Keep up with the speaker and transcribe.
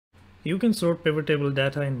You can sort pivot table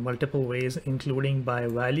data in multiple ways, including by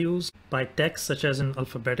values, by text such as in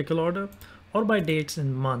alphabetical order, or by dates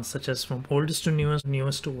in months such as from oldest to newest,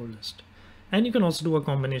 newest to oldest. And you can also do a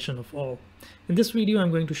combination of all. In this video, I'm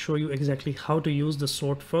going to show you exactly how to use the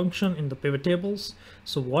sort function in the pivot tables.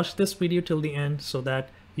 So watch this video till the end so that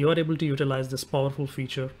you are able to utilize this powerful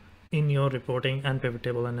feature in your reporting and pivot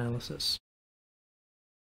table analysis.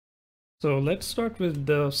 So let's start with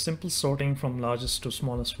the simple sorting from largest to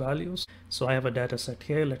smallest values. So I have a data set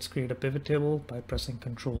here. Let's create a pivot table by pressing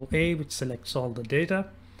Ctrl A, which selects all the data.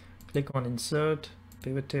 Click on Insert,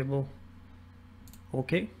 Pivot Table.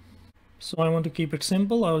 Okay. So I want to keep it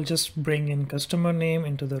simple. I'll just bring in customer name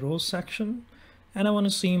into the rows section, and I want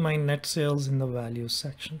to see my net sales in the values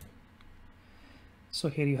section. So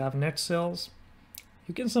here you have net sales.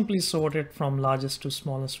 You can simply sort it from largest to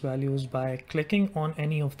smallest values by clicking on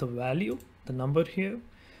any of the value, the number here,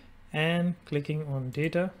 and clicking on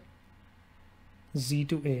data, Z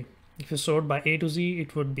to A. If you sort by A to Z,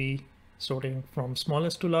 it would be sorting from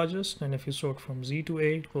smallest to largest, and if you sort from Z to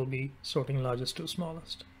A, it will be sorting largest to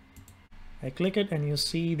smallest. I click it and you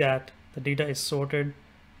see that the data is sorted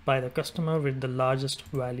by the customer with the largest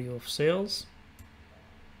value of sales.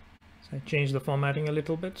 So I change the formatting a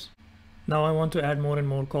little bit. Now I want to add more and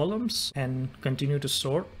more columns and continue to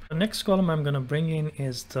sort. The next column I'm going to bring in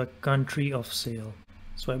is the country of sale.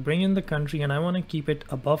 So I bring in the country and I want to keep it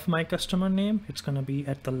above my customer name. It's going to be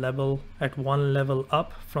at the level, at one level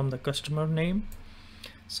up from the customer name.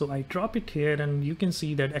 So I drop it here and you can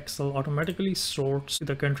see that Excel automatically sorts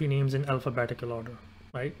the country names in alphabetical order,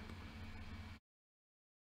 right?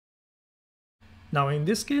 Now in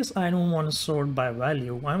this case, I don't want to sort by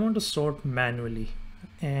value. I want to sort manually.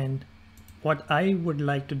 And what I would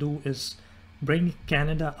like to do is bring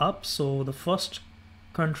Canada up. So the first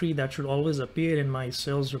country that should always appear in my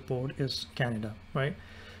sales report is Canada, right?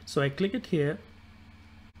 So I click it here.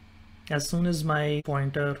 As soon as my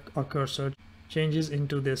pointer or cursor changes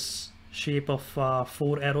into this shape of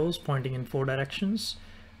 4 arrows pointing in 4 directions,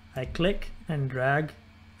 I click and drag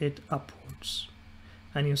it upwards.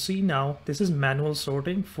 And you see now this is manual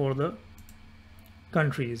sorting for the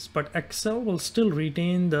countries, but Excel will still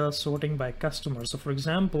retain the sorting by customer. So for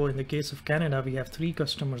example, in the case of Canada, we have 3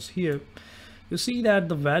 customers here. You see that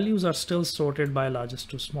the values are still sorted by largest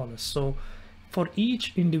to smallest. So for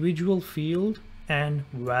each individual field and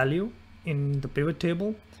value in the pivot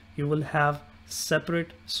table, you will have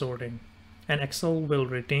separate sorting, and Excel will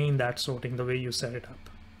retain that sorting the way you set it up.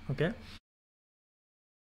 Okay.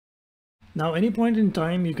 Now, any point in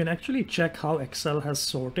time, you can actually check how Excel has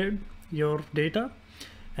sorted your data.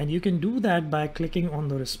 And you can do that by clicking on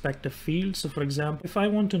the respective field. So for example, if I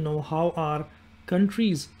want to know how are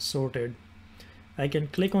countries sorted, I can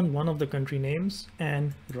click on one of the country names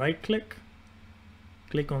and right click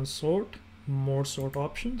on sort, more sort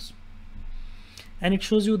options. And it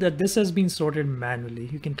shows you that this has been sorted manually.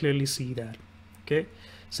 You can clearly see that. Okay.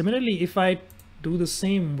 Similarly, if I do the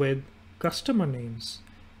same with customer names,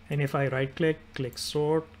 and if I right click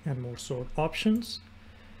sort and more sort options,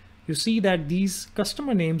 you see that these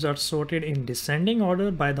customer names are sorted in descending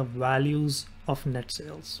order by the values of net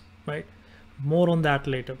sales, right? More on that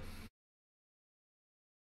later.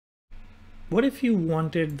 What if you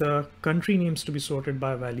wanted the country names to be sorted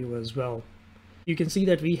by value as well? You can see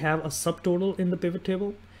that we have a subtotal in the pivot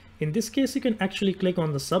table. In this case, you can actually click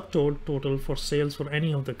on the subtotal for sales for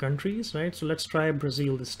any of the countries, right? So let's try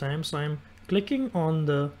Brazil this time. So I'm clicking on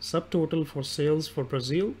the subtotal for sales for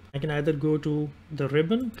Brazil. I can either go to the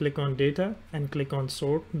ribbon, click on data and click on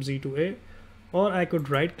sort Z to A, or I could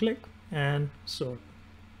right click and sort.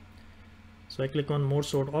 So I click on more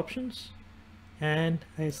sort options and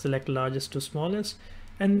I select largest to smallest,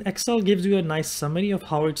 and Excel gives you a nice summary of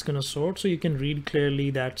how it's going to sort. So you can read clearly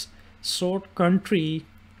that sort country.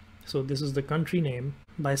 So this is the country name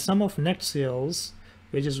by sum of net sales,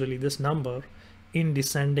 which is really this number, in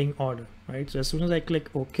descending order, right? So as soon as I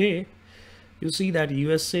click OK, you see that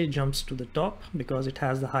USA jumps to the top because it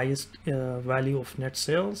has the highest value of net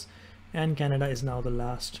sales, and Canada is now the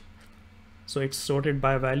last. So it's sorted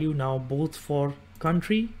by value now, both for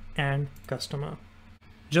country and customer.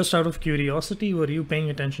 Just out of curiosity, were you paying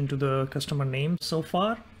attention to the customer name so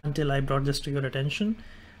far until I brought this to your attention,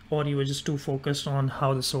 or you were just too focused on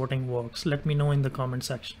how the sorting works? Let me know in the comment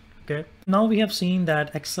section. Okay. Now we have seen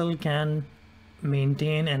that Excel can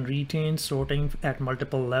maintain and retain sorting at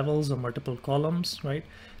multiple levels or multiple columns, right?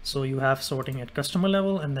 So you have sorting at customer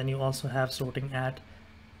level, and then you also have sorting at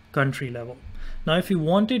country level. Now, if you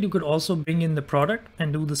wanted, you could also bring in the product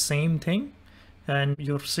and do the same thing, and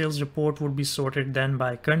your sales report would be sorted then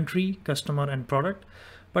by country, customer, and product.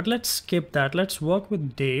 But let's skip that. Let's work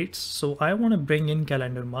with dates. So I want to bring in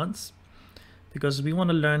calendar months because we want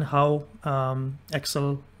to learn how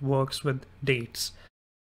Excel works with dates.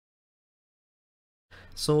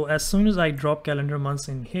 So as soon as I drop calendar months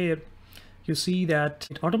in here, you see that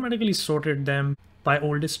it automatically sorted them by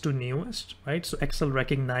oldest to newest, right? So Excel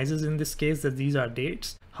recognizes in this case that these are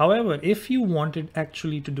dates. However, if you wanted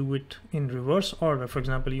actually to do it in reverse order, for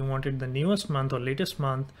example, you wanted the newest month or latest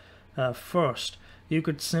month first, you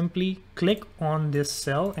could simply click on this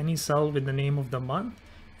cell, any cell with the name of the month,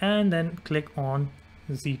 and then click on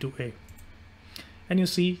Z to A. And you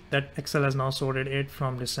see that Excel has now sorted it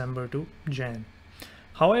from December to Jan.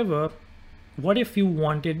 However, what if you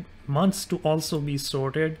wanted months to also be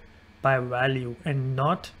sorted by value and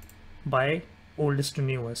not by oldest to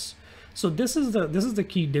newest? So this is the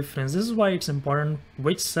key difference. This is why it's important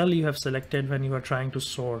which cell you have selected when you are trying to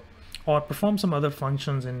sort or perform some other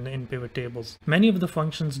functions in pivot tables. Many of the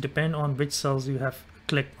functions depend on which cells you have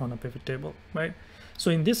clicked on a pivot table, right?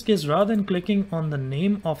 So in this case, rather than clicking on the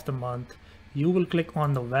name of the month, you will click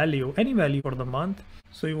on the value, any value for the month.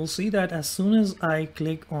 So you will see that as soon as I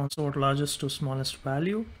click on sort largest to smallest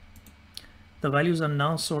value, the values are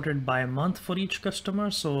now sorted by month for each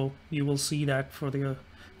customer. So you will see that for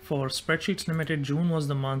Spreadsheets Limited, June was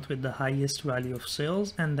the month with the highest value of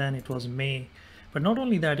sales, and then it was May. But not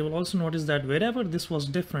only that, you will also notice that wherever this was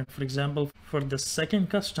different, for example, for the second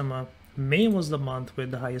customer, May was the month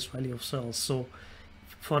with the highest value of sales. So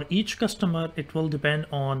for each customer, it will depend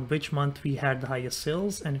on which month we had the highest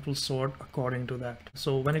sales, and it will sort according to that.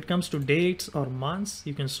 So when it comes to dates or months,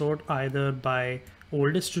 you can sort either by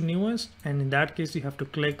oldest to newest, and in that case you have to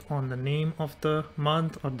click on the name of the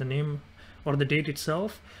month or the name or the date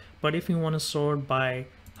itself. But if you want to sort by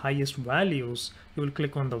highest values, you will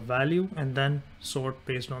click on the value and then sort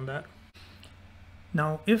based on that.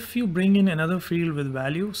 Now, if you bring in another field with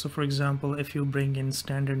value, so for example, if you bring in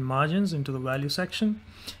standard margins into the value section,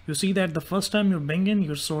 you see that the first time you bring in,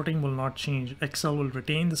 your sorting will not change. Excel will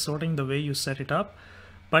retain the sorting the way you set it up.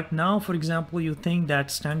 But now, for example, you think that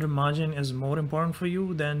standard margin is more important for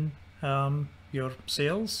you than your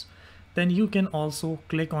sales, then you can also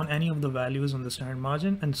click on any of the values on the standard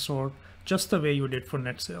margin and sort just the way you did for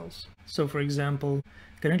net sales. So for example,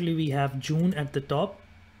 currently we have June at the top,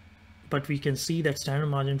 but we can see that standard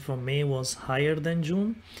margin for May was higher than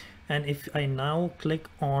June. And if I now click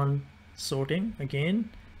on sorting again,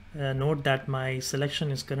 note that my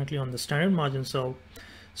selection is currently on the standard margin cell.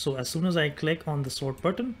 So as soon as I click on the sort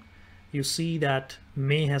button, you see that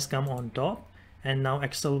May has come on top, and now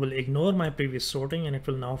Excel will ignore my previous sorting and it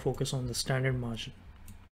will now focus on the standard margin.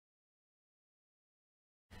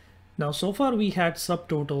 Now, so far we had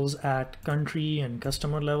subtotals at country and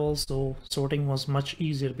customer levels, so sorting was much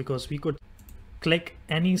easier because we could click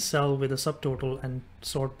any cell with a subtotal and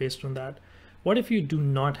sort based on that. What if you do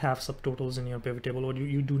not have subtotals in your pivot table, or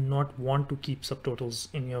you do not want to keep subtotals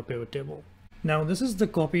in your pivot table? Now, this is the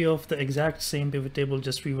copy of the exact same pivot table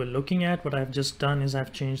just we were looking at. What I've just done is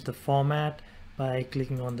I've changed the format by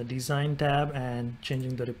clicking on the design tab and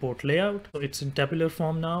changing the report layout. So it's in tabular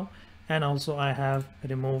form now. And also I have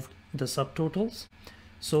removed the subtotals.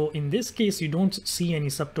 So in this case, you don't see any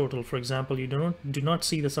subtotal. For example, you do not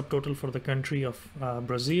see the subtotal for the country of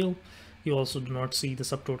Brazil. You also do not see the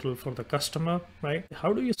subtotal for the customer, right?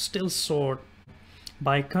 How do you still sort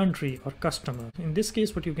by country or customer? In this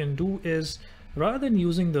case, what you can do is, rather than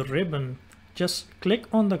using the ribbon, just click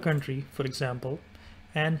on the country, for example,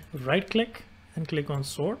 and right click and click on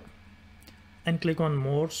sort and click on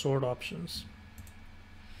more sort options.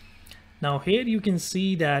 Now here you can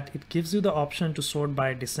see that it gives you the option to sort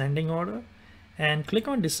by descending order, and click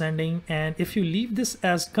on descending, and if you leave this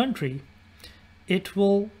as country, it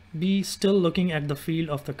will be still looking at the field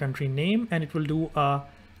of the country name, and it will do a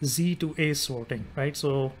Z to A sorting, right?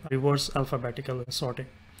 So reverse alphabetical sorting.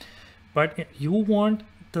 But you want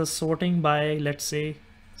the sorting by, let's say,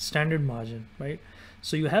 standard margin, right?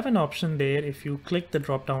 So you have an option there. If you click the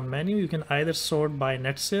drop down menu, you can either sort by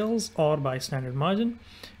net sales or by standard margin.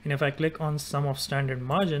 And if I click on sum of standard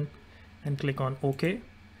margin and click on OK,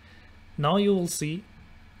 now you will see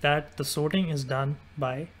that the sorting is done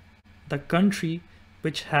by the country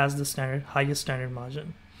which has the highest standard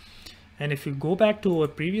margin. And if you go back to our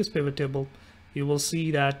previous pivot table, you will see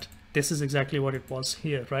that this is exactly what it was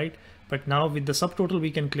here, right? But now with the subtotal, we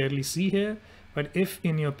can clearly see here. But if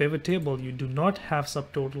in your pivot table you do not have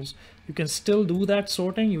subtotals, you can still do that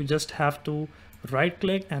sorting. You just have to right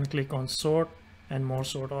click and click on sort and more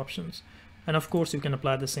sort options. And of course, you can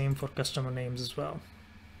apply the same for customer names as well.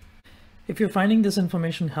 If you're finding this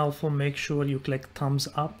information helpful, make sure you click thumbs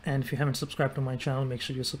up. And if you haven't subscribed to my channel, make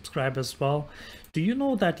sure you subscribe as well. Do you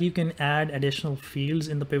know that you can add additional fields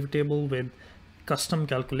in the pivot table with custom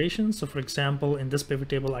calculations? So for example, in this pivot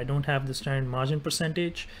table, I don't have the standard margin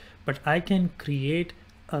percentage, but I can create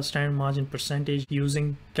a standard margin percentage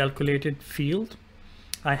using calculated field.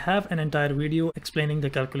 I have an entire video explaining the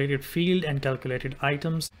calculated field and calculated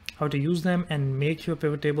items, how to use them and make your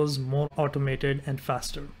pivot tables more automated and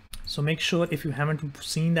faster. So make sure, if you haven't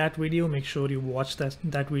seen that video, make sure you watch that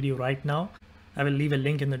video right now. I will leave a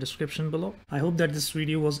link in the description below. I hope that this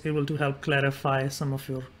video was able to help clarify some of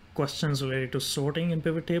your questions related to sorting in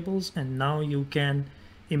pivot tables, and now you can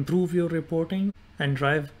improve your reporting and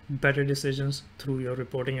drive better decisions through your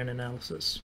reporting and analysis.